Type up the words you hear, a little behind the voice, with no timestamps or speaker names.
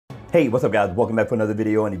Hey, what's up guys? Welcome back for another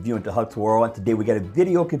video and review into Huck's World. Today we got a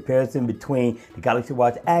video comparison between the Galaxy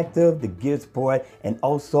Watch Active, the Gear Sport, and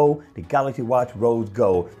also the Galaxy Watch Rose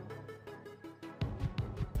Gold.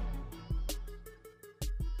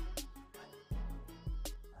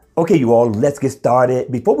 Okay, you all, let's get started.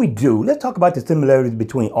 Before we do, let's talk about the similarities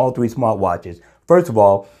between all three smartwatches. First of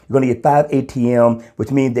all, you're going to get 5 ATM,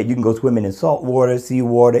 which means that you can go swimming in salt water,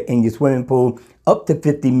 seawater, in your swimming pool, up to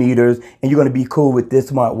 50 meters, and you're going to be cool with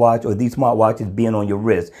this smartwatch or these smartwatches being on your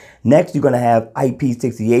wrist. Next, you're going to have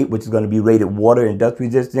IP68, which is going to be rated water and dust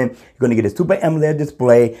resistant. You're going to get a Super AMOLED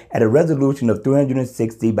display at a resolution of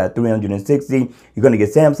 360 by 360. You're going to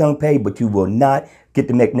get Samsung Pay, but you will not get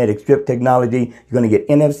the magnetic strip technology. You're going to get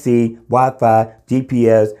NFC, Wi-Fi,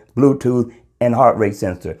 GPS, Bluetooth, and heart rate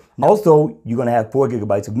sensor. Also, you're going to have 4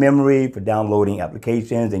 gigabytes of memory for downloading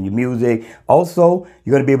applications and your music. Also,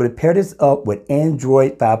 you're going to be able to pair this up with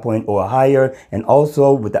Android 5.0 or higher, and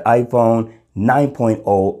also with the iPhone 9.0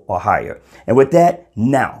 or higher. And with that,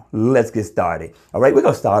 now let's get started. All right, we're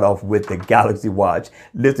going to start off with the Galaxy Watch.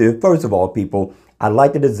 Listen, first of all, people, I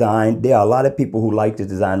like the design. There are a lot of people who like this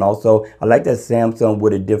design also. I like that Samsung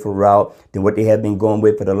went a different route than what they have been going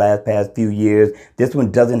with for the past few years. This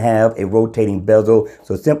one doesn't have a rotating bezel,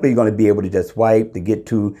 so simply you're going to be able to just swipe to get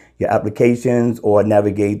to your applications or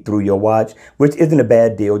navigate through your watch, which isn't a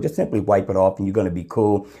bad deal. Just simply wipe it off and you're going to be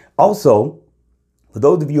cool. Also, for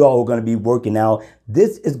those of you all who are going to be working out,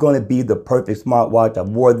 this is going to be the perfect smartwatch. I've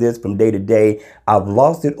wore this from day to day. I've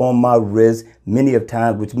lost it on my wrist many of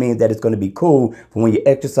times, which means that it's going to be cool for when you're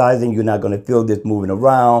exercising. You're not going to feel this moving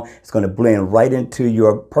around. It's going to blend right into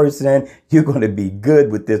your person. You're going to be good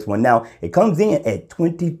with this one. Now, it comes in at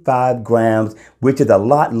 25 grams, which is a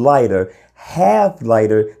lot lighter, half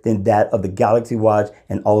lighter than that of the Galaxy Watch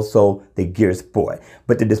and also the Gear Sport.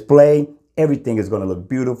 But the display, everything is going to look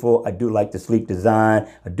beautiful. I do like the sleek design.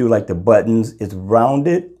 I do like the buttons. It's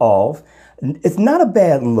rounded off. It's not a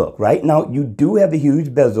bad look, right? Now, you do have a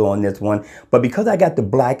huge bezel on this one, but because I got the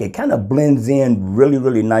black, it kind of blends in really,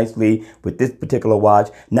 really nicely with this particular watch.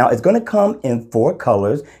 Now, it's going to come in 4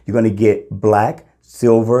 colors. You're going to get black,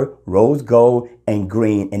 silver, rose gold, and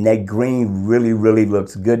green. And that green really, really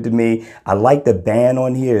looks good to me. I like the band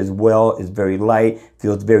on here as well. It's very light,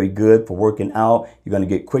 feels very good for working out. You're going to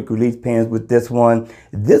get quick release pins with this one.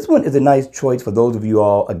 This one is a nice choice for those of you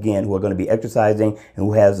all, again, who are going to be exercising and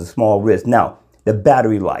who has a small wrist. Now, the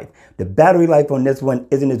battery life. The battery life on this one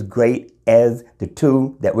isn't as great as the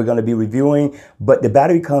two that we're going to be reviewing, but the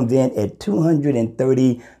battery comes in at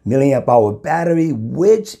 230 milliamp hour battery,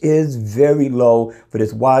 which is very low for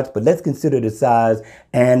this watch, but let's consider the size.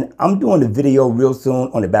 And I'm doing a video real soon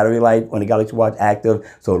on the battery life on the Galaxy Watch Active,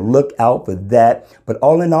 so look out for that. But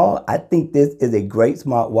all in all, I think this is a great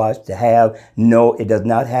smartwatch to have. No, it does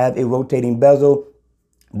not have a rotating bezel,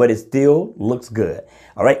 but it still looks good.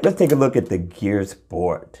 All right, let's take a look at the Gear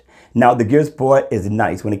Sport. Now, the Gear Sport is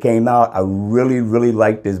nice. When it came out, I really, really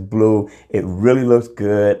like this blue. It really looks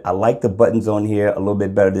good. I like the buttons on here a little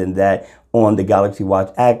bit better than that on the Galaxy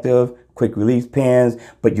Watch Active. Quick release pins,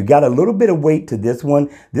 but you got a little bit of weight to this one.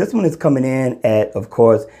 This one is coming in at, of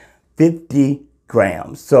course, 50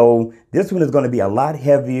 grams. So this one is going to be a lot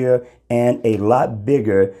heavier and a lot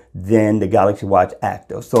bigger than the Galaxy Watch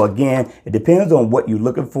Active. So again, it depends on what you're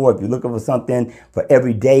looking for. If you're looking for something for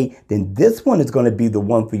every day, then this one is going to be the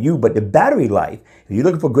one for you. But the battery life, if you're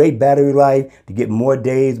looking for great battery life to get more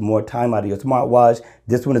days, more time out of your smartwatch,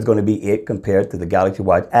 this one is going to be it compared to the Galaxy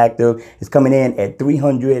Watch Active. It's coming in at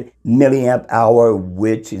 300 milliamp hour,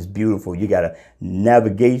 which is beautiful. You got a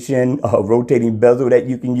navigation, a rotating bezel that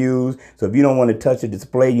you can use. So if you don't want to touch the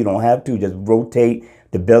display, you don't have to. Just rotate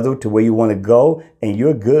the bezel to where you want to go and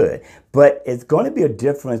you're good. But it's going to be a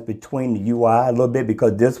difference between the UI a little bit,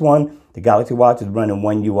 because this one, the Galaxy Watch, is running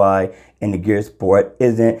one UI and the Gear Sport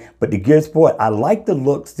isn't. But the Gear Sport, I like the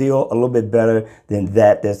look still a little bit better than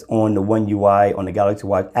that's on the one UI on the Galaxy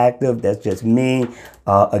Watch Active. That's just me.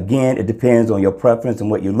 Again, it depends on your preference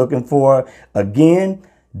and what you're looking for. Again,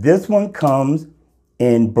 this one comes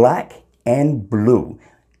in black and blue.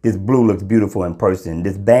 This blue looks beautiful in person.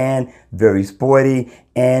 This band, very sporty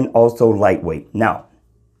and also lightweight. Now,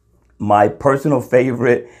 my personal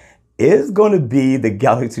favorite is going to be the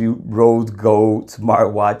Galaxy Rose Gold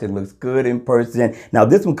smartwatch. It looks good in person. Now,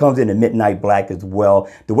 this one comes in a midnight black as well.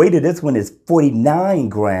 The weight of this one is 49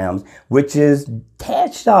 grams, which is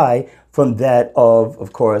tad shy from that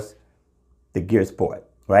of course, the Gear Sport.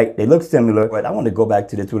 Right? They look similar, but I want to go back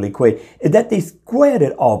to this really quick, is that they squared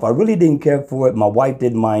it off. I really didn't care for it. My wife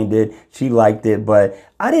didn't mind it. She liked it, but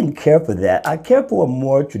I didn't care for that. I care for a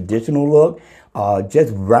more traditional look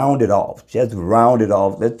just round it off. Just round it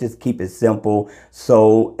off. Let's just keep it simple.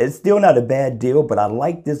 So it's still not a bad deal, but I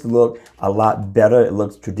like this look a lot better. It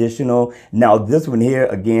looks traditional. Now this one here,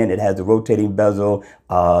 again, it has a rotating bezel.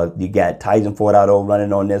 You got Tizen 4.0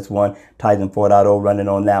 running on this one, Tizen 4.0 running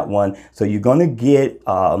on that one. So you're going to get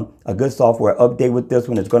a good software update with this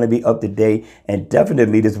one. It's going to be up to date, and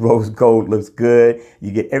definitely this rose gold looks good.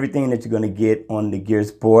 You get everything that you're going to get on the Gear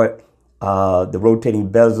Sport. The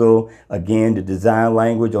rotating bezel, again, the design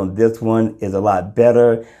language on this one is a lot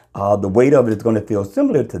better. The weight of it is going to feel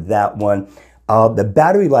similar to that one. The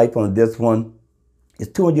battery life on this one is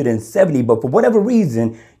 270, but for whatever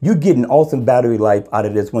reason, you get an awesome battery life out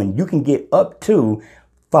of this one. You can get up to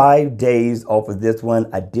 5 days off of this one.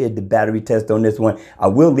 I did the battery test on this one. I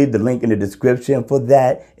will leave the link in the description for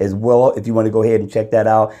that as well if you want to go ahead and check that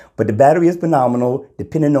out. But the battery is phenomenal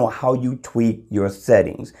depending on how you tweak your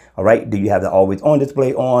settings. All right. Do you have the always on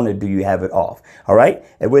display on, or do you have it off? All right.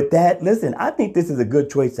 And with that, listen, I think this is a good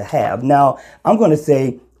choice to have. Now, I'm going to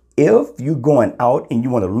say, if you're going out and you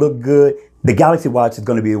want to look good, the Galaxy Watch is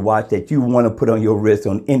going to be a watch that you want to put on your wrist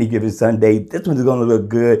on any given Sunday. This one is going to look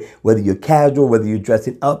good, whether you're casual, whether you're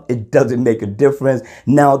dressing up, it doesn't make a difference.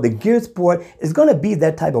 Now, the Gear Sport is going to be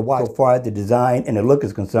that type of watch so far as the design and the look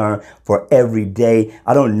is concerned for every day.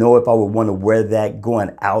 I don't know if I would want to wear that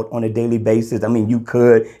going out on a daily basis. I mean, you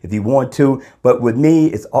could if you want to, but with me,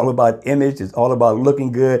 it's all about image. It's all about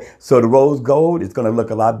looking good. So the rose gold is going to look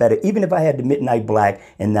a lot better. Even if I had the midnight black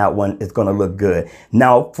in that one, it's going to look good.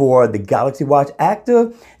 Now, for the Galaxy Watch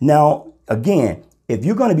Active, now again, if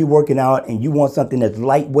you're going to be working out and you want something that's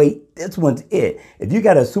lightweight, this one's it. If you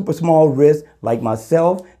got a super small wrist like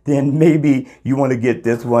myself, then maybe you want to get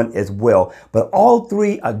this one as well. But all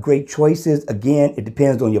three are great choices. Again, it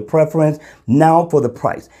depends on your preference. Now for the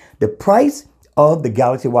price. The price of the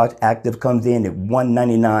Galaxy Watch Active comes in at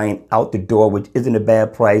 $199 out the door, which isn't a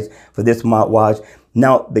bad price for this smartwatch.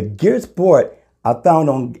 Now, the Gear Sport I found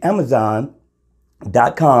on Amazon.com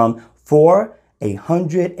for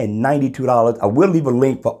 $192. I will leave a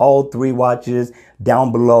link for all three watches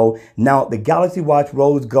down below. Now, the Galaxy Watch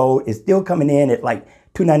Rose Gold is still coming in at like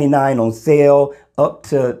 $299 on sale, up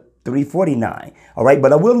to $349. All right,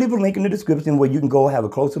 but I will leave a link in the description where you can go have a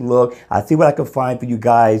closer look. I see what I can find for you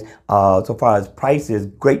guys so far as prices,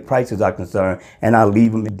 great prices are concerned, and I'll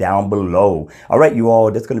leave them down below. All right, you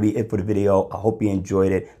all, that's going to be it for the video. I hope you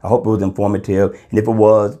enjoyed it. I hope it was informative. And if it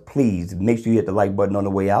was, please make sure you hit the like button on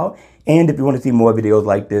the way out. And if you want to see more videos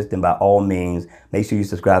like this, then by all means, make sure you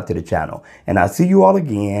subscribe to the channel. And I'll see you all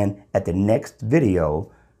again at the next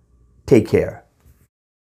video. Take care.